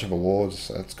got a bunch of awards.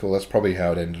 So that's cool. That's probably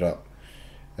how it ended up.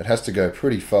 It has to go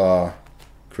pretty far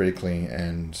critically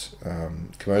and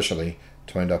commercially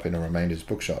to end up in a Remainders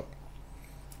bookshop.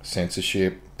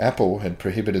 Censorship. Apple had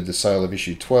prohibited the sale of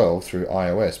issue 12 through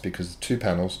iOS because the 2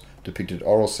 panels depicted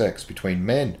oral sex between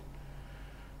men.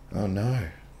 Oh no.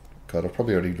 God, I've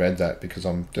probably already read that because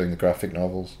I'm doing the graphic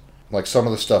novels. Like some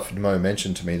of the stuff Mo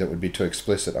mentioned to me that would be too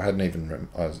explicit, I hadn't even...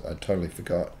 I totally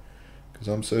forgot because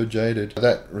I'm so jaded.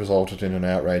 That resulted in an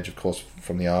outrage, of course,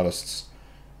 from the artists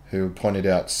who pointed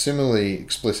out similarly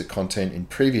explicit content in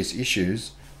previous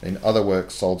issues and in other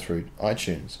works sold through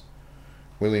iTunes.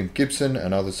 William Gibson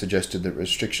and others suggested that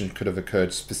restrictions could have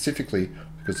occurred specifically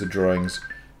because the drawings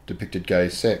depicted gay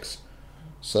sex.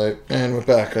 So, and we're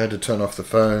back. I had to turn off the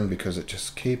phone because it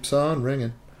just keeps on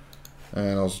ringing.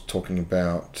 And I was talking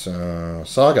about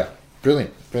Saga.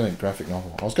 Brilliant graphic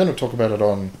novel. I was going to talk about it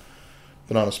on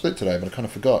Banana Split today, but I kind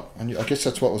of forgot. I guess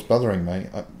that's what was bothering me.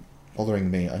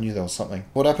 I knew there was something.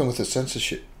 What happened with the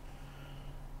censorship?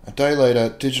 A day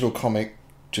later, Digital Comic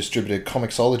distributor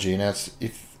Comixology announced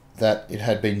that it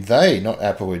had been they, not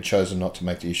Apple, who had chosen not to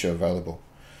make the issue available.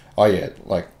 Oh yeah,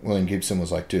 like William Gibson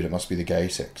was like, dude, it must be the gay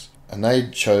sex. And they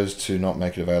chose to not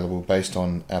make it available based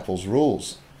on Apple's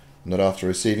rules. And that after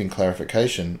receiving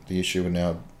clarification, the issue would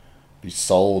now be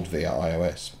sold via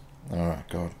iOS. Alright,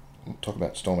 God. Talk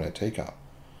about storming a teacup.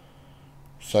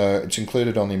 So it's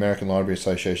included on the American Library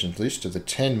Association's list of the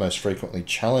 10 most frequently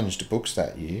challenged books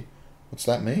that year. What's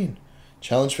that mean?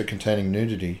 Challenged for containing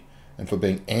nudity and for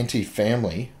being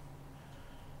anti-family.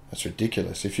 That's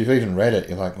ridiculous. If you've even read it,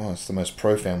 you're like, oh, it's the most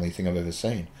pro-family thing I've ever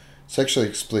seen. Sexually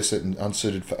explicit and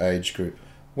unsuited for age group.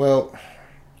 Well,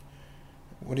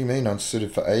 what do you mean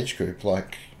unsuited for age group?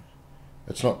 Like,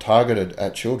 it's not targeted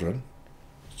at children.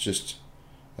 It's just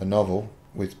a novel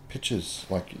with pictures.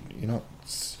 Like, you're not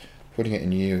putting it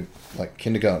in year, like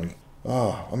kindergarten.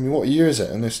 Oh, I mean, what year is it?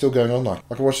 And they're still going on like...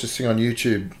 I watched this thing on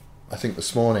YouTube, I think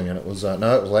this morning, and it was...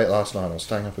 no, it was late last night. I was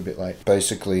staying up a bit late.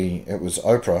 Basically, it was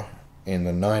Oprah in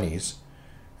the 90s,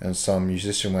 and some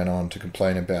musician went on to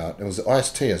complain about... It was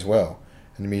Ice-T as well,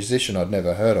 and the musician I'd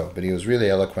never heard of, but he was really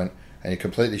eloquent, and he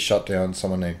completely shut down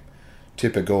someone named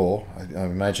Tipper Gore. I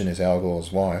imagine is Al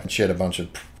Gore's wife. And she had a bunch of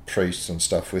priests and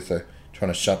stuff with her,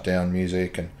 trying to shut down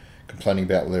music and complaining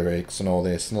about lyrics and all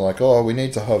this. And they're like, oh, we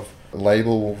need to have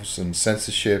labels and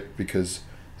censorship because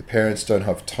the parents don't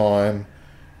have time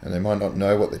and they might not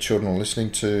know what the children are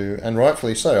listening to. And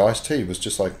rightfully so. Ice-T was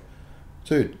just like,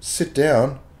 dude, sit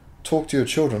down, talk to your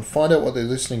children, find out what they're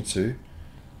listening to,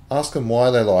 ask them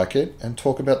why they like it, and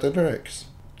talk about the lyrics.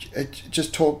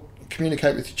 Just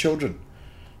communicate with your children.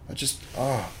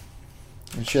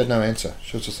 And she had no answer.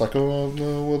 She was just like, oh,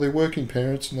 no, well, they're working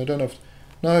parents and they don't have...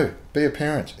 No, be a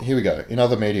parent. Here we go. In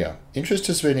other media, interest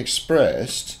has been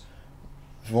expressed.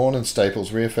 Vaughan and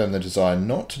Staples reaffirmed the desire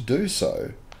not to do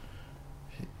so.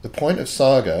 The point of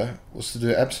Saga was to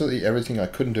do absolutely everything I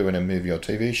couldn't do in a movie or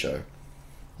TV show.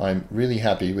 I'm really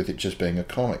happy with it just being a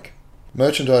comic.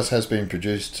 Merchandise has been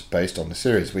produced based on the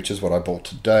series, which is what I bought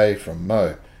today from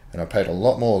Mo, and I paid a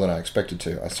lot more than I expected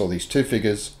to. I saw these 2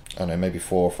 figures, I don't know, maybe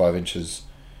 4 or 5 inches.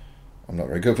 I'm not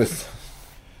very good with...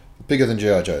 Bigger than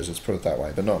G.I. Joe's, let's put it that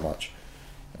way, but not much.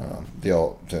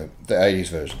 The 80s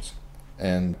versions.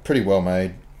 And pretty well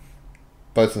made.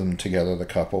 Both of them together, the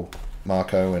couple,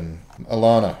 Marco and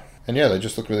Alana. And yeah, they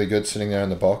just look really good sitting there in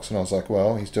the box, and I was like,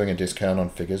 well, he's doing a discount on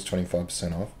figures,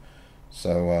 25% off.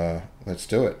 So let's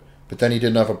do it. But then he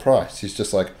didn't have a price. He's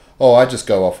just like, oh, I just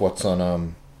go off what's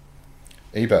on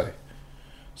eBay.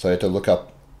 So I had to look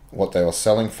up what they were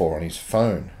selling for on his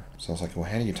phone. So I was like, well,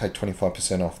 how do you take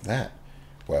 25% off that?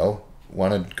 Well,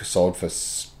 one had sold for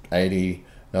 80,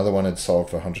 another one had sold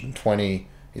for 120.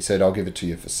 He said, I'll give it to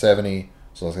you for 70.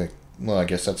 So I was like, well, I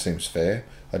guess that seems fair.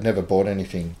 I'd never bought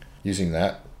anything using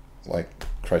that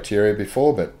criteria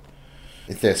before, but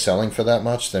if they're selling for that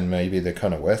much, then maybe they're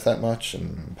kind of worth that much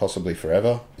and possibly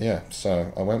forever. Yeah,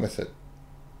 so I went with it.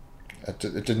 It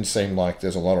didn't seem like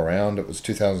there's a lot around. It was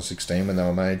 2016 when they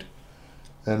were made.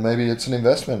 And maybe it's an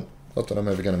investment. Not that I'm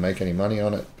ever going to make any money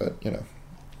on it, but,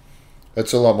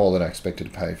 it's a lot more than I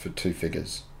expected to pay for 2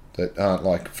 figures that aren't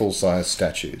like full-size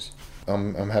statues.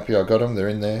 I'm happy I got them. They're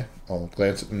in there. I'll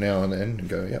glance at them now and then and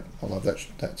go, yep, I love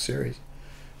that series.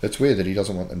 It's weird that he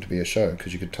doesn't want them to be a show,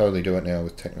 because you could totally do it now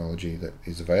with technology that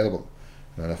is available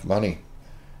and enough money.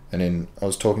 And then I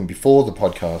was talking before the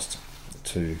podcast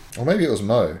to, or maybe it was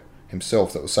Mo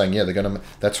himself that was saying, yeah,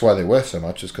 that's why they're worth so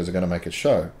much, is because they're going to make a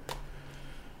show.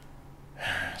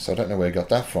 So I don't know where he got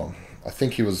that from. I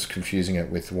think he was confusing it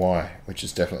with Y, which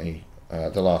is definitely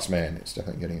The Last Man. It's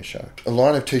definitely getting a show. A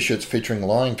line of t-shirts featuring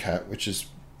Lion Cat, which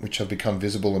have become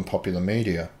visible in popular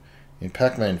media. In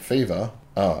Pac-Man Fever,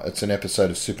 it's an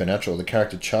episode of Supernatural. The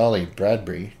character Charlie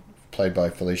Bradbury, played by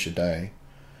Felicia Day,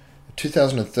 a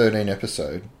 2013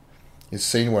 episode, is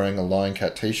seen wearing a Lion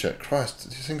Cat t-shirt. Christ,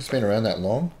 this thing's been around that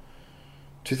long?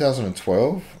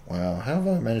 2012? Wow, how have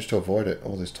I managed to avoid it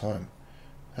all this time?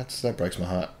 That breaks my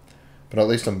heart. But at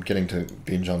least I'm getting to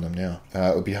binge on them now.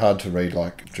 It would be hard to read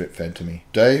like drip fed to me.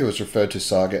 Day, who has referred to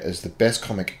Saga as the best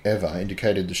comic ever,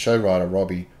 indicated the show writer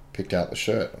Robbie picked out the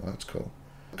shirt. Oh, that's cool.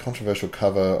 The controversial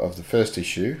cover of the first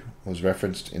issue was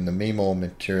referenced in the Meemaw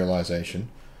materialization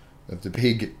of The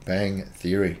Big Bang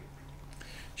Theory.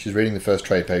 She's reading the first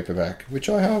trade paperback, which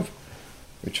I have,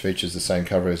 which features the same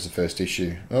cover as the first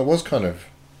issue. Well, it was kind of,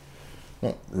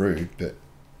 not rude, but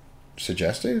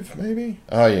suggestive, maybe?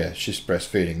 Oh yeah, she's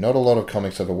breastfeeding. Not a lot of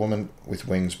comics have a woman with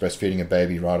wings breastfeeding a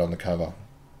baby right on the cover.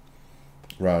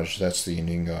 Raj, that's the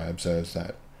Indian guy, observes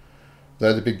that.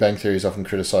 Though The Big Bang Theory is often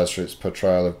criticised for its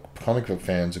portrayal of comic book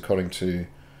fans, according to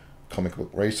comic book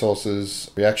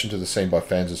resources, reaction to the scene by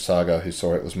fans of Saga who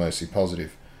saw it was mostly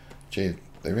positive. Gee,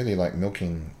 they really like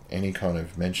milking any kind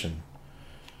of mention.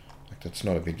 That's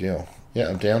not a big deal. Yeah,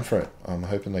 I'm down for it. I'm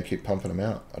hoping they keep pumping them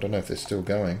out. I don't know if they're still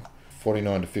going.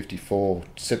 49 to 54,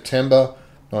 September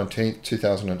 19th,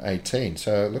 2018.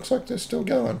 So it looks like they're still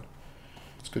going.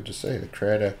 It's good to see. The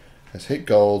creator has hit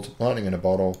gold, lightning in a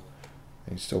bottle,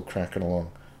 and he's still cracking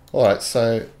along. Alright,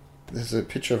 so there's a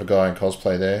picture of a guy in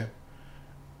cosplay there,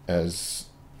 as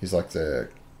he's like the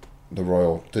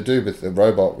dude with the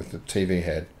robot with the TV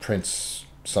head, Prince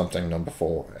something number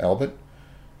 4, Albert.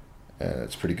 And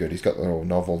it's pretty good. He's got the little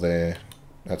novel there.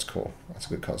 That's cool. That's a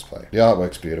good cosplay. The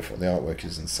artwork's beautiful. The artwork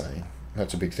is insane.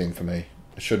 That's a big thing for me.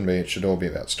 It shouldn't be. It should all be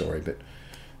about story, but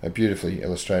a beautifully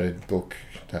illustrated book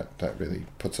that really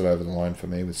puts it over the line for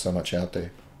me with so much out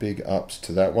there. Big ups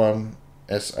to that one.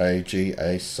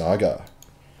 SAGA Saga.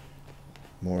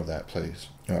 More of that, please.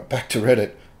 All right, back to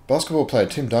Reddit. Basketball player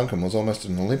Tim Duncan was almost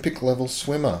an Olympic-level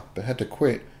swimmer, but had to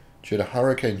quit due to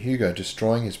Hurricane Hugo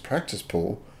destroying his practice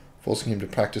pool, forcing him to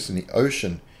practice in the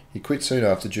ocean. He quit soon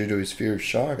after due to his fear of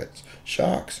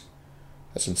sharks.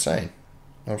 That's insane.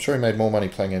 I'm sure he made more money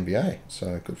playing NBA,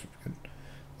 so good.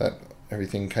 That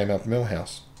everything came up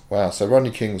Millhouse. Wow, so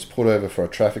Rodney King was pulled over for a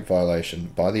traffic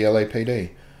violation by the LAPD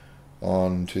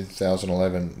on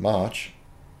 2011 March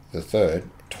the 3rd,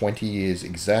 20 years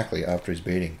exactly after his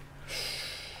beating.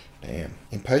 Damn.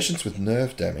 In patients with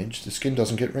nerve damage, the skin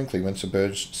doesn't get wrinkly when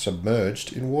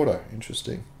submerged in water.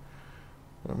 Interesting.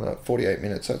 I'm at 48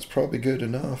 minutes. That's probably good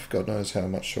enough. God knows how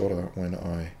much shorter when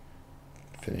I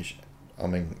finish. I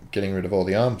mean, getting rid of all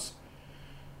the arms.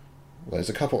 Well, there's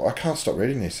a couple. I can't stop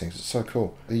reading these things. It's so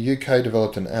cool. The UK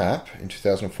developed an app in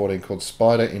 2014 called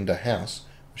Spider Into House,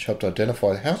 which helped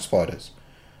identify house spiders.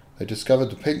 They discovered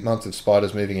the peak month of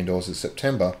spiders moving indoors is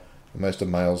September, and most are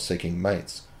males seeking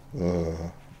mates.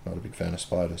 Ugh, not a big fan of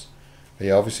spiders. But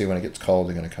yeah, obviously when it gets cold,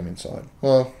 they're going to come inside.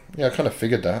 Well, yeah, I kind of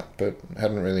figured that, but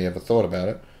hadn't really ever thought about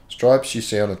it. Stripes you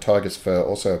see on a tiger's fur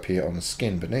also appear on the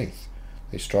skin beneath.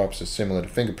 These stripes are similar to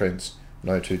fingerprints.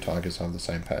 No two tigers have the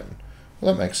same pattern.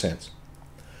 Well, that makes sense.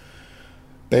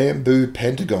 Bamboo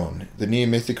Pentagon, the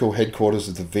near-mythical headquarters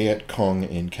of the Viet Cong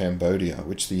in Cambodia,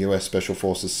 which the US Special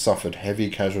Forces suffered heavy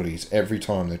casualties every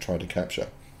time they tried to capture.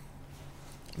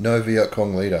 No Viet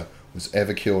Cong leader was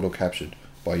ever killed or captured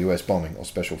by US bombing or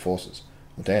Special Forces.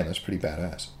 Well, damn, that's pretty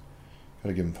badass.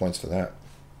 Gotta give them points for that.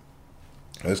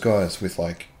 Those guys with,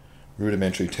 like,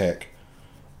 rudimentary tech,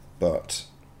 but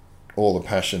all the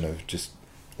passion of just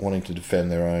wanting to defend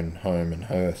their own home and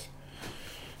hearth,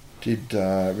 did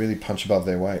really punch above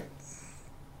their weight.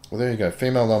 Well, there you go.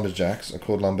 Female lumberjacks are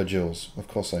called lumberjills. Of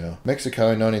course they are. Mexico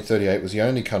in 1938 was the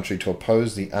only country to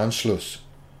oppose the Anschluss,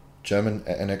 German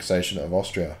annexation of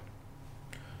Austria.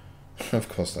 Of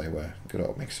course they were. Good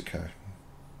old Mexico.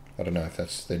 I don't know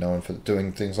if they're known for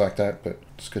doing things like that, but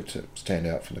it's good to stand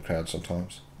out from the crowd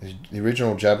sometimes. The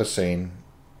original Jabba scene,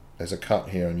 there's a cut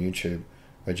here on YouTube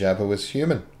where Jabba was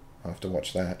human. I'll have to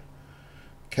watch that.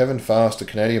 Kevin Fast, a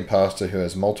Canadian pastor who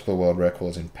has multiple world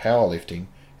records in powerlifting,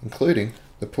 including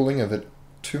the pulling of a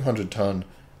 200-ton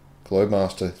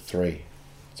Globemaster 3.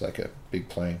 It's like a big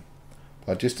plane.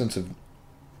 By a distance of,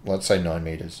 let's say, 9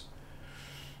 meters.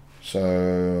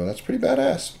 So that's pretty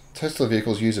badass. Tesla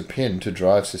vehicles use a PIN to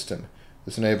drive system.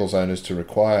 This enables owners to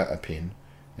require a PIN,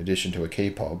 in addition to a key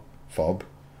fob,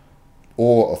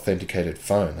 or authenticated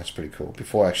phone. That's pretty cool.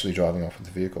 Before actually driving off with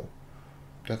the vehicle.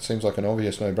 That seems like an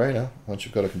obvious no-brainer once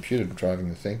you've got a computer driving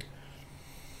the thing.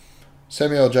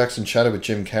 Samuel L. Jackson chatted with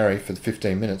Jim Carrey for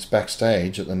 15 minutes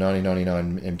backstage at the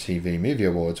 1999 MTV Movie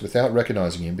Awards without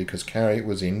recognizing him because Carrey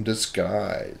was in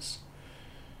disguise.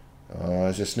 Oh,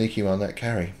 it's a sneaky one, that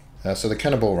Carrey. So the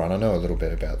Cannonball Run, I know a little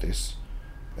bit about this.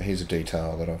 Here's a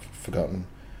detail that I've forgotten.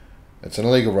 It's an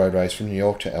illegal road race from New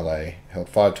York to LA, held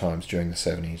 5 times during the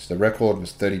 70s. The record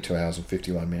was 32 hours and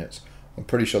 51 minutes. I'm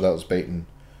pretty sure that was beaten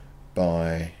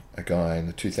by a guy in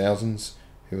the 2000s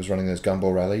who was running those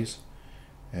gumball rallies.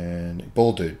 And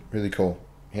bald dude, really cool.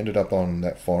 He ended up on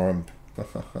that forum.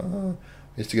 I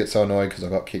used to get so annoyed because I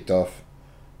got kicked off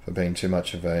for being too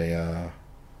much of a...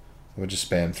 I would just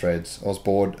spam threads. I was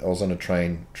bored. I was on a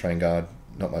train guard,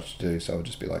 not much to do, so I would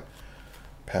just be like,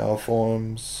 power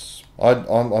forums.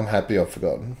 I'm happy I've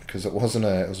forgotten because it was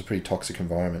a pretty toxic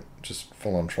environment, just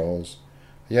full on trolls.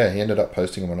 Yeah, he ended up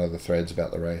posting on one of the threads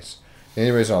about the race. The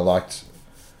only reason I liked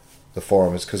the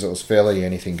forum is because it was fairly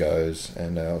anything goes,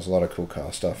 and there was a lot of cool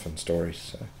car stuff and stories.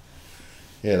 So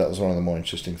yeah, that was one of the more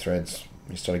interesting threads.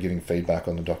 He started giving feedback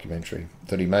on the documentary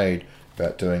that he made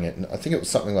about doing it, and I think it was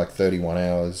something like 31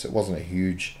 hours. It wasn't a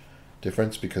huge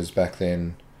difference because back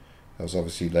then there was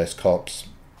obviously less cops,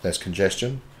 less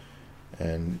congestion,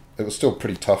 and it was still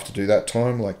pretty tough to do that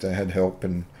time. Like, they had help,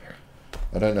 and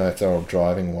I don't know if they were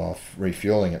driving while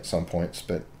refueling at some points,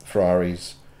 but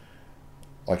Ferraris,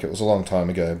 like, it was a long time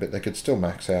ago, but they could still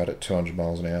max out at 200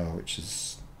 miles an hour, which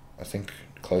is, I think,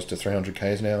 close to 300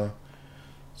 k's an hour.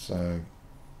 So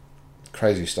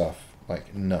crazy stuff,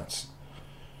 like nuts.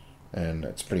 And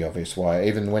it's pretty obvious why.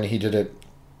 Even when he did it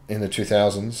in the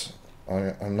 2000s,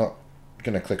 I'm not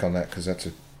going to click on that because that's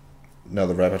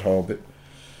another rabbit hole, but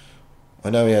I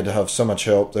know he had to have so much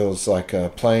help. There was like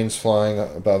planes flying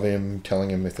above him,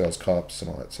 telling him if there was cops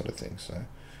and all that sort of thing. So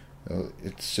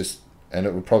it's just, and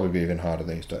it would probably be even harder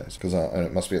these days because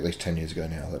it must be at least 10 years ago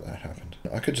now that happened.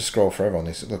 I could just scroll forever on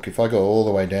this. Look, if I go all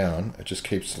the way down, it just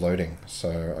keeps loading.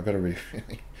 So I've got to really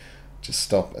just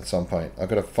stop at some point. I've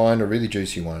got to find a really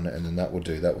juicy one, and then that will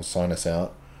do. That will sign us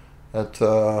out at,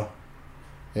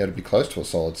 it'll be close to a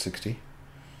solid 60.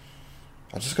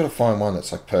 I just got to find one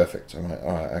that's like perfect. I'm like,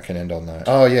 alright, I can end on that.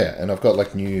 Oh yeah, and I've got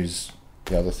like news.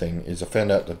 The other thing is I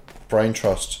found out the Brain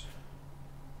Trust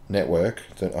network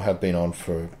that I have been on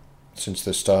since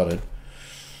this started,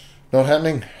 not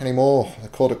happening anymore. I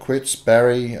called it quits.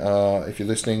 Barry, if you're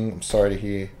listening, I'm sorry to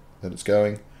hear that it's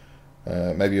going.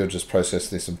 Maybe you'll just process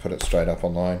this and put it straight up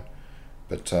online.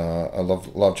 But I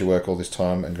loved your work all this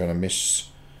time, and going to miss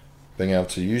being able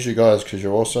to use you guys because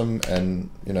you're awesome and,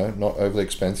 you know, not overly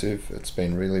expensive. It's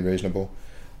been really reasonable.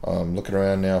 I'm looking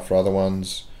around now for other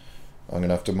ones. I'm going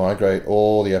to have to migrate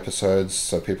all the episodes,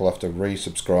 so people have to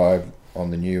resubscribe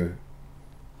on the new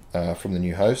from the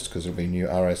new host, because it'll be a new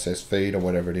RSS feed or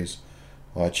whatever it is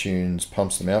iTunes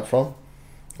pumps them out from.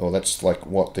 or that's like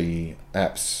what the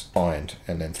apps find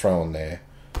and then throw on their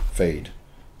feed.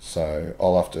 So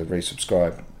I'll have to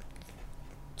resubscribe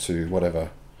to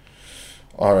whatever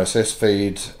RSS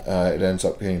feed it ends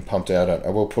up being pumped out at. I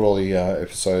will put all the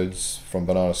episodes from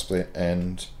Banana Split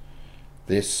and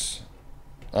this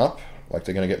up, like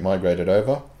they're going to get migrated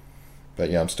over. But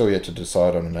yeah, I'm still yet to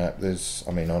decide on an app.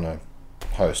 On a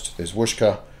host. There's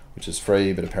Whooshkaa, which is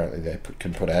free, but apparently they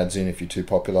can put ads in if you're too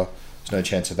popular. There's no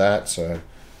chance of that, so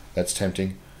that's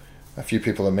tempting. A few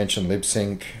people have mentioned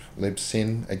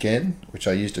Libsyn again, which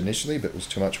I used initially, but it was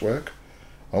too much work.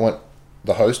 I want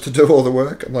the host to do all the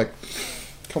work. I'm like,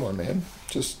 come on, man.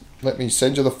 Just let me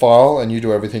send you the file and you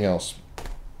do everything else.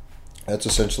 That's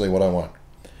essentially what I want.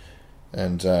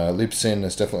 And Libsyn,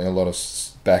 there's definitely a lot of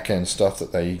back-end stuff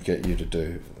that they get you to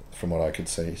do, from what I could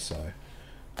see. So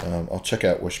I'll check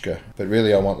out Whooshkaa. But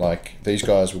really, I want, like, these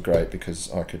guys were great because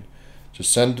I could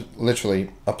just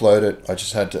literally upload it. I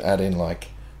just had to add in, like,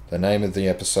 the name of the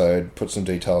episode, put some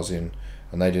details in,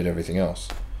 and they did everything else.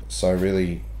 So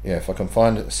really, yeah, if I can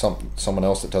find someone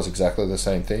else that does exactly the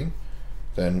same thing,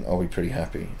 then I'll be pretty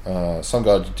happy. Some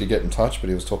guy did get in touch, but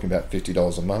he was talking about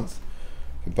 $50 a month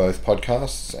for both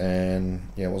podcasts, and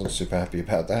yeah, I wasn't super happy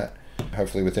about that.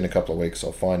 Hopefully within a couple of weeks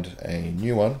I'll find a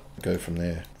new one, go from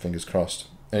there, fingers crossed.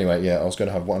 Anyway, yeah, I was going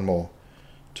to have one more.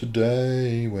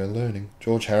 Today we're learning.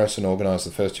 George Harrison organised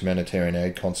the first humanitarian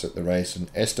aid concert that raised an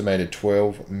estimated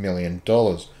 $12 million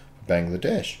for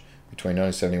Bangladesh between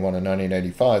 1971 and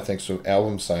 1985, thanks to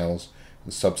album sales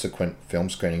and subsequent film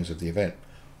screenings of the event.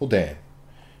 Well, damn.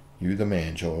 You the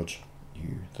man, George.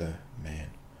 You the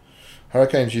man.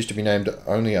 Hurricanes used to be named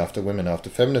only after women after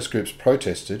feminist groups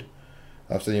protested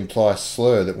after the implied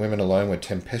slur that women alone were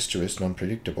tempestuous and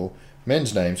unpredictable.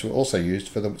 Men's names were also used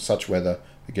for such weather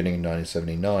beginning in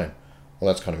 1979.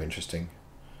 Well, that's kind of interesting.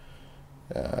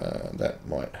 That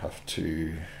might have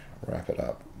to wrap it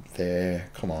up there.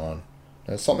 Come on.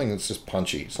 There's something that's just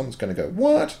punchy. Something's going to go,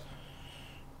 what?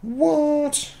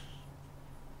 What?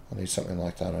 I need something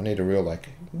like that. I need a real, like,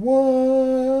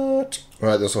 what?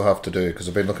 Right, this will have to do, because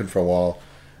I've been looking for a while.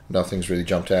 Nothing's really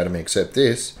jumped out at me except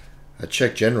this. A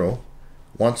Czech general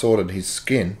once ordered his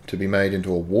skin to be made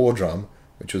into a war drum,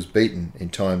 which was beaten in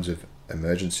times of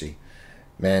emergency.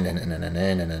 Man,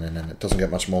 it doesn't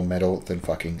get much more metal than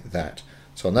fucking that.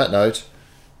 So on that note,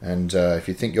 and if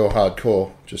you think you're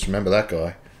hardcore, just remember that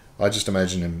guy. I just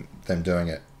imagine them doing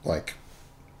it, like,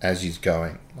 as he's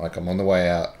going. Like, I'm on the way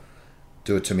out.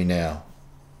 Do it to me now.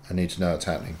 I need to know it's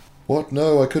happening. What?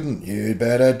 No, I couldn't. You'd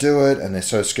better do it. And they're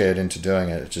so scared into doing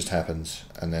it, it just happens.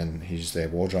 And then he's their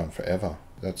war drum forever.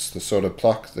 That's the sort of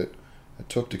pluck that it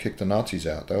took to kick the Nazis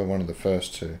out. They were one of the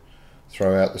first to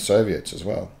throw out the Soviets as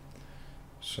well.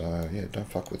 So, yeah, don't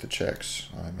fuck with the Czechs,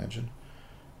 I imagine.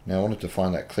 Now, I wanted to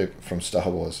find that clip from Star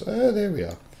Wars. Oh, there we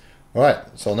are. Alright,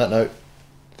 so on that note,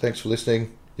 thanks for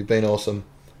listening. You've been awesome.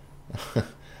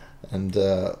 And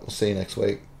we'll see you next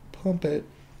week. Pump it.